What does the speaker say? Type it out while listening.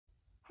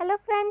Hello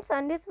friends,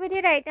 on this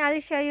video right now I'll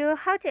show you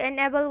how to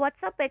enable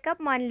WhatsApp Backup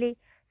Monthly.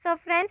 So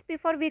friends,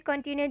 before we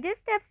continue these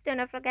steps, do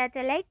not forget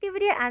to like the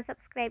video and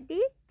subscribe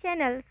the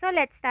channel. So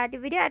let's start the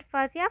video. At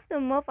first you have to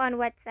move on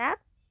WhatsApp.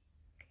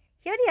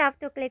 Here you have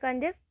to click on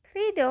this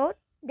three dot,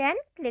 then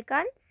click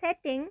on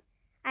setting,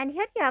 and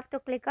here you have to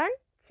click on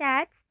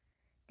chats,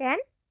 then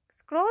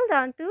scroll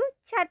down to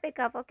chat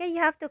backup. Okay, you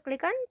have to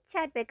click on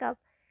chat backup.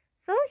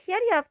 So here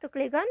you have to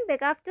click on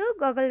backup to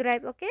Google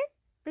Drive. Okay,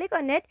 click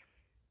on it.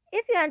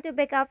 If you want to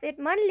backup it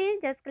monthly,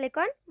 just click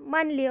on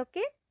monthly.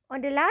 Okay,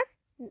 on the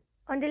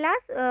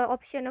last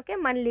option. Okay,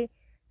 monthly,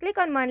 click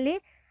on monthly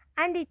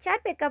and the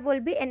chat backup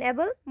will be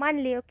enabled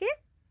monthly. Okay,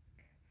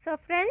 so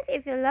friends,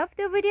 if you love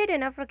the video, do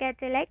not forget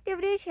to like the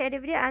video, share the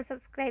video and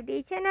subscribe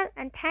the channel,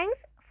 and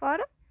thanks for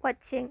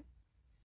watching.